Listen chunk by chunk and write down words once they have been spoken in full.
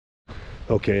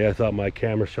Okay, I thought my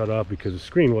camera shut off because the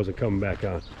screen wasn't coming back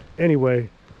on. Anyway,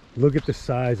 look at the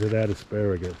size of that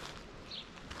asparagus.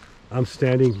 I'm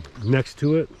standing next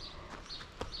to it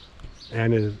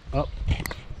and it is up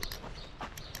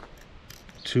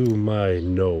to my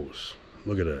nose.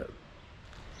 Look at that.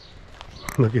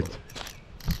 Look at that.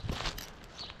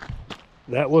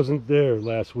 That wasn't there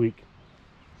last week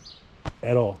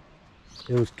at all.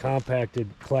 It was compacted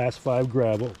class 5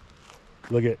 gravel.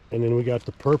 Look at, and then we got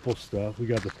the purple stuff. We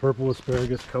got the purple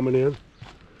asparagus coming in.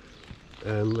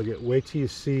 And look at, wait till you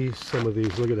see some of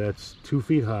these. Look at that, it's 2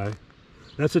 feet high.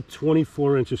 That's a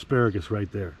 24-inch asparagus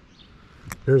right there.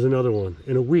 There's another one.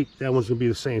 In a week, that one's gonna be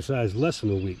the same size, less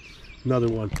than a week. Another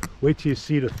one. Wait till you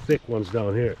see the thick ones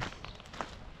down here.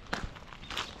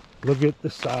 Look at the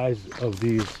size of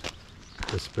these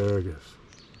asparagus.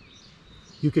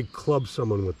 You could club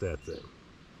someone with that thing.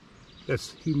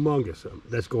 That's humongous.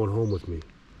 That's going home with me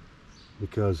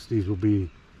because these will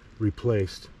be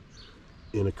replaced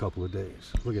in a couple of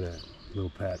days. Look at that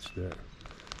little patch there.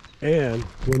 And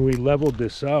when we leveled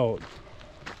this out,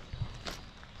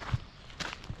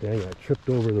 dang, I tripped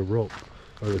over the rope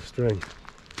or the string.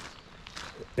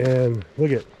 And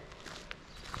look at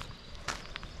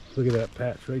that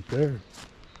patch right there.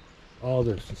 All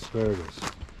this asparagus.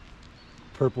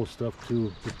 Purple stuff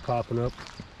too, just popping up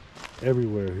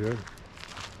everywhere here.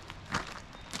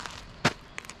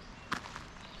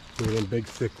 Look at them big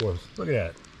thick ones. Look at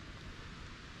that.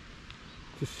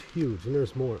 Just huge, and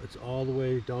there's more. It's all the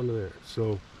way down to there.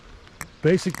 So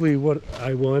basically what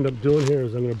I will end up doing here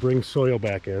is I'm going to bring soil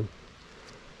back in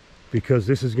because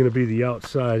this is going to be the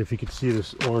outside. If you can see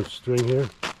this orange string here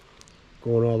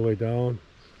going all the way down,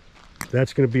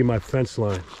 that's going to be my fence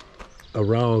line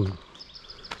around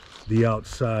the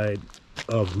outside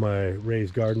of my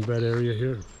raised garden bed area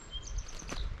here.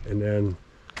 And then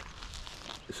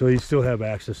so you still have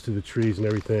access to the trees and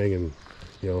everything, and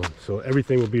you know, so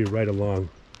everything will be right along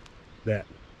that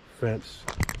fence,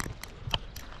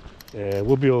 and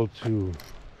we'll be able to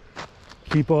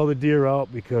keep all the deer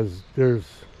out because there's,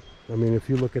 I mean, if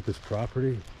you look at this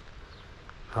property,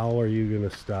 how are you going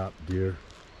to stop deer?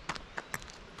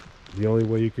 The only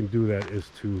way you can do that is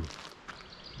to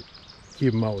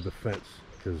keep them out with a fence,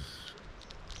 because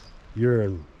you're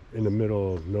in the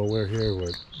middle of nowhere here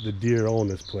where the deer own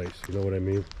this place, you know what I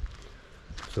mean?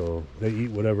 So they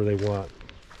eat whatever they want,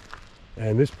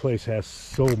 and this place has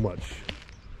so much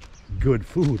good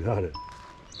food on it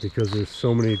because there's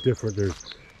so many different,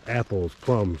 there's apples,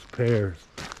 plums, pears,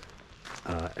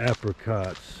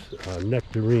 apricots,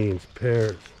 nectarines,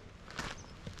 pears,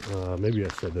 maybe I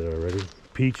said that already,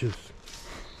 peaches.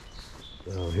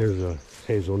 Here's a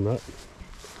hazelnut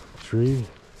tree,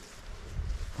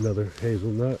 another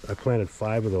hazelnut. I planted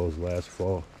 5 of those last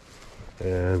fall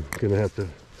and gonna have to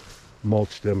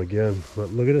mulch them again.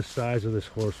 But look at the size of this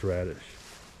horseradish.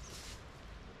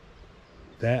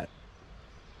 That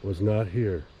was not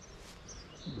here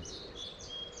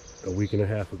a week and a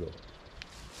half ago.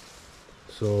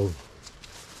 So I'm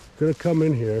gonna come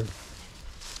in here,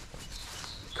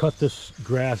 cut this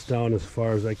grass down as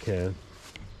far as I can,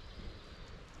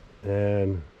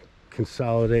 and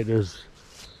consolidate. There's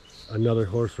another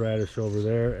horseradish over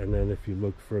there, and then if you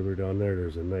look further down there,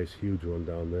 there's a nice huge one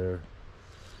down there.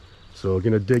 So we're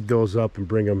gonna dig those up and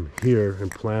bring them here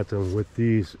and plant them with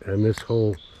these. And this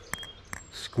whole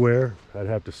square, I'd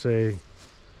have to say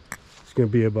it's gonna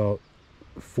be about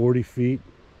 40 feet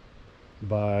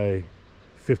by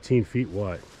 15 feet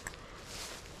wide,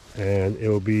 and it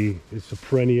will be, it's a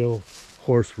perennial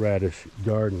horseradish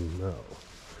garden now.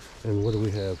 And what do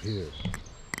we have here?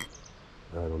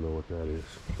 I don't know what that is,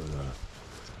 but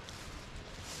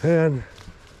and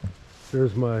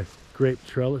there's my grape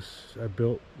trellis I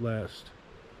built last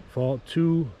fall.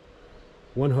 2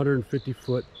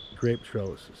 150-foot grape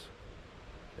trellises,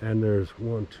 and there's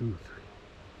 1, 2, 3.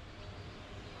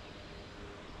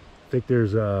 I think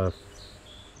there's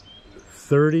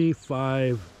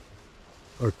 35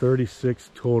 or 36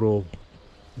 total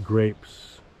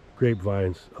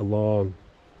grapevines along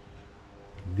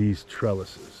these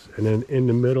trellises, and then in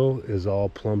the middle is all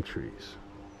plum trees.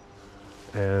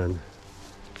 And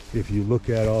if you look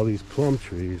at all these plum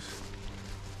trees,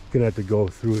 you're gonna have to go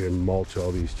through and mulch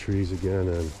all these trees again.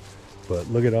 And but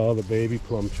look at all the baby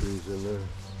plum trees in there.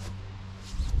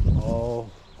 All,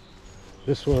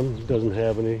 this one doesn't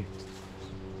have any,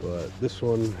 but this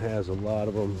one has a lot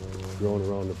of them growing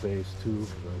around the base too.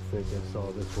 I think I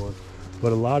saw this one,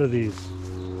 but a lot of these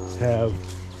have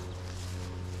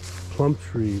plum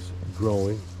trees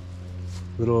growing,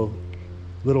 little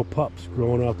pups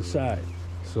growing off the side.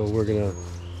 So we're gonna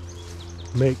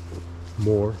make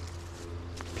more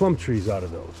plum trees out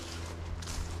of those.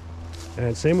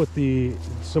 And same with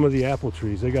some of the apple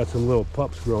trees. They got some little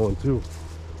pups growing too.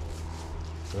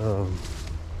 All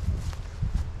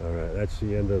right, that's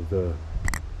the end of the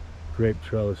grape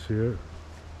trellis here.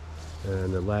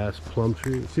 And the last plum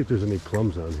tree. Let's see if there's any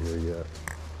plums on here yet.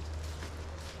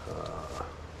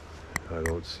 I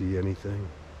don't see anything.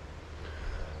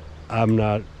 I'm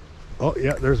not... Oh,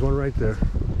 yeah, there's one right there.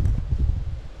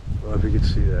 I don't know if you can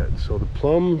see that. So the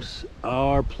plums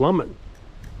are plumbing,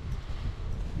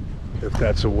 if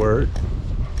that's a word.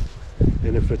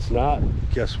 And if it's not,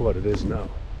 guess what? It is now.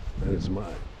 And it's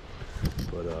mine.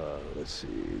 But let's see,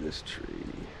 this tree.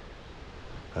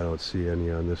 I don't see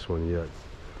any on this one yet.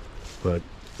 But,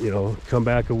 you know, come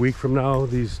back a week from now,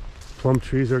 these plum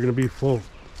trees are going to be full.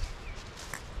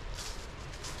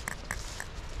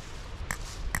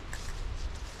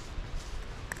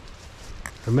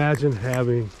 Imagine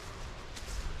having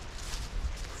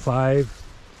 5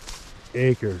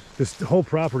 acres. This whole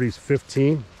property is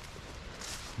 15,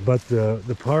 but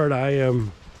the part I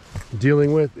am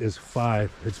dealing with is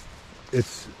 5.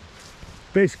 It's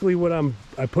basically what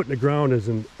I put in the ground is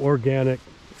an organic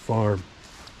farm,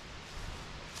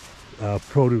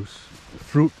 produce,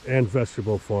 fruit and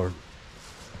vegetable farm.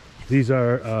 These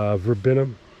are verbena.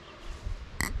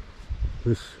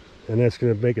 And that's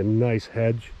going to make a nice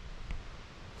hedge.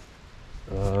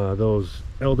 Those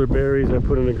elderberries I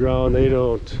put in the ground,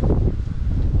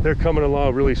 they're coming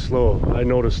along really slow. I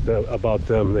noticed about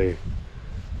them, they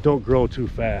don't grow too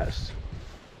fast,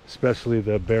 especially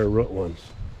the bare root ones.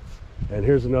 And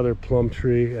here's another plum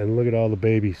tree, and look at all the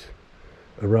babies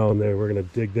around there. We're going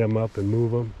to dig them up and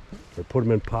move them, or put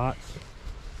them in pots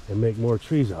and make more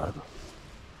trees out of them.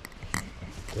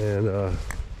 And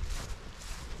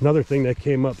another thing that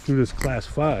came up through this class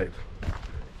 5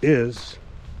 is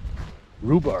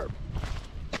rhubarb.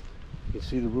 You can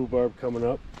see the rhubarb coming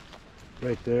up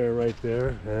right there,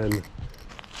 and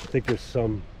I think there's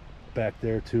some back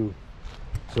there too.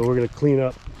 So we're going to clean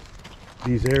up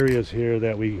these areas here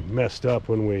that we messed up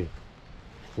when we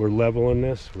were leveling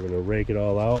this. We're going to rake it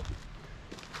all out,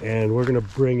 and we're going to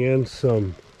bring in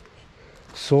some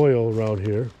soil around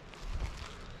here,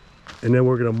 and then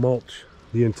we're going to mulch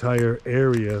the entire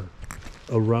area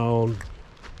around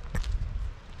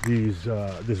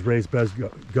this raised bed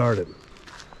garden.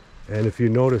 And if you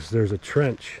notice, there's a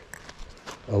trench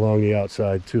along the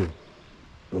outside too,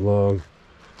 and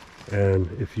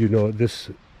if you know,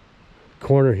 this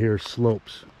corner here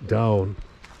slopes down,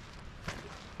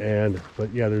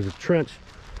 but yeah, there's a trench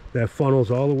that funnels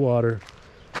all the water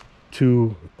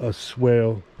to a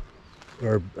swale,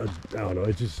 or I don't know,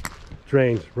 it just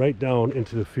drains right down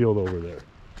into the field over there.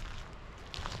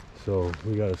 So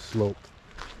we got a slope.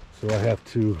 So I have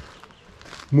to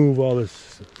move all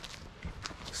this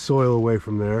soil away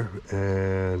from there,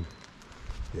 and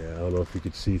yeah, I don't know if you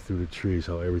could see through the trees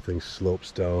how everything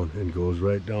slopes down and goes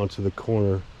right down to the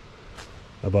corner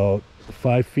about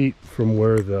 5 feet from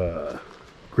where the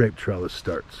grape trellis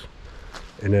starts,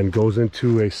 and then goes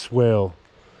into a swale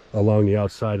along the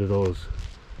outside of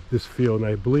this field. And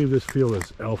I believe this field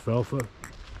is alfalfa,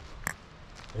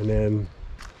 and then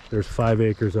there's 5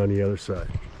 acres on the other side.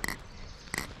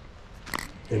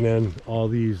 And then all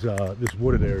these this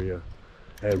wooded area,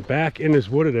 and back in this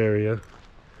wooded area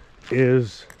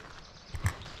there's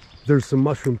some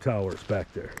mushroom towers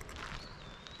back there,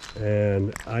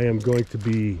 and I am going to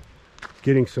be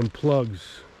getting some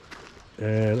plugs,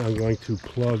 and I'm going to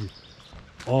plug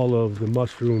all of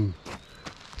the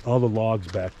all the logs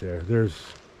back there. There's,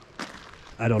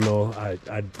 I don't know,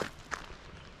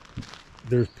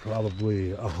 there's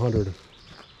probably 100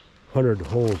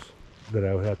 holes that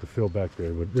I would have to fill back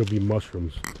there, but there'll be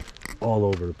mushrooms all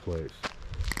over the place.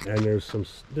 And there's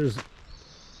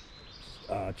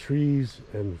trees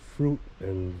and fruit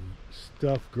and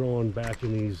stuff growing back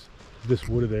in this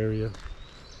wooded area.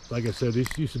 Like I said,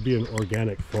 this used to be an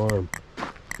organic farm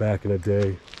back in the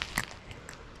day,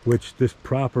 which this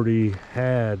property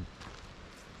had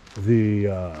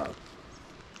the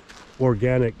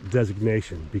organic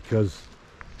designation because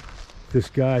this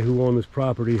guy who owned this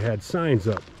property had signs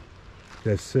up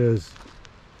that says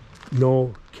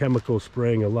no chemical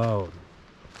spraying allowed.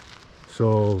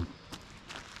 So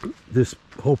this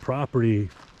whole property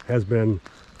has been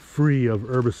free of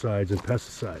herbicides and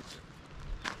pesticides.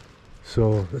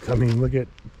 So I mean, look at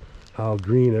how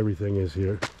green everything is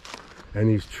here, and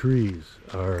these trees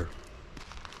are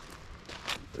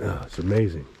it's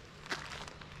amazing.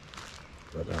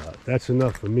 But that's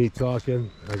enough for me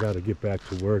talking. I got to get back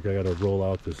to work. I got to roll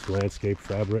out this landscape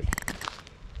fabric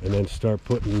and then start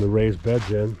putting the raised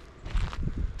beds in.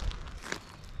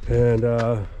 And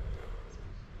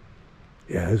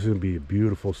yeah, this is gonna be a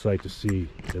beautiful sight to see.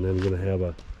 And then I'm gonna have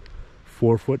a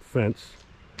 4-foot fence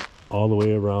all the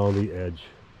way around the edge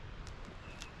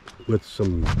with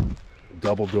some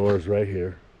double doors right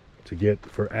here to get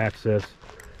for access.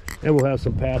 And we'll have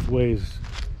some pathways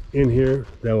in here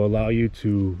that will allow you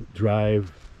to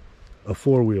drive a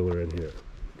 4-wheeler in here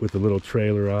with a little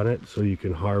trailer on it, so you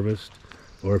can harvest,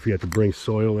 or if you have to bring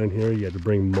soil in here, you have to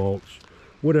bring mulch,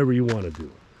 whatever you want to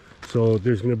do. So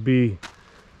there's going to be,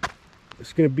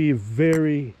 it's going to be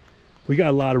we got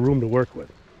a lot of room to work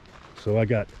with. So I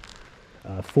got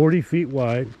 40 feet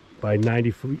wide by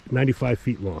 95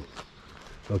 feet long.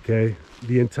 Okay,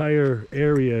 the entire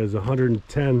area is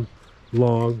 110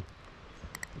 long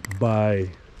by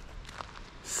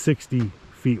 60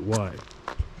 feet wide.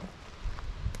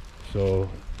 So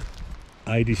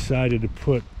I decided to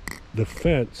put the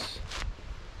fence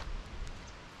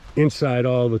inside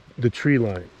all the tree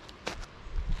line,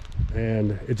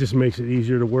 and it just makes it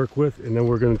easier to work with. And then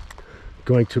we're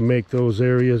going to make those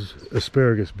areas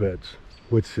asparagus beds,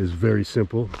 which is very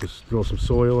simple. Just throw some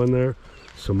soil in there,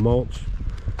 some mulch,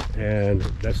 and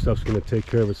that stuff's going to take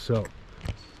care of itself.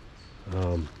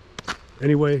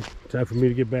 Anyway, time for me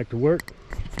to get back to work,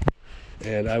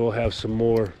 and I will have some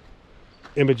more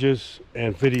images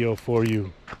and video for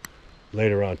you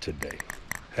later on today.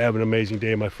 Have an amazing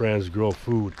day, my friends. Grow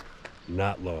food,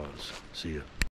 not lawns. See ya.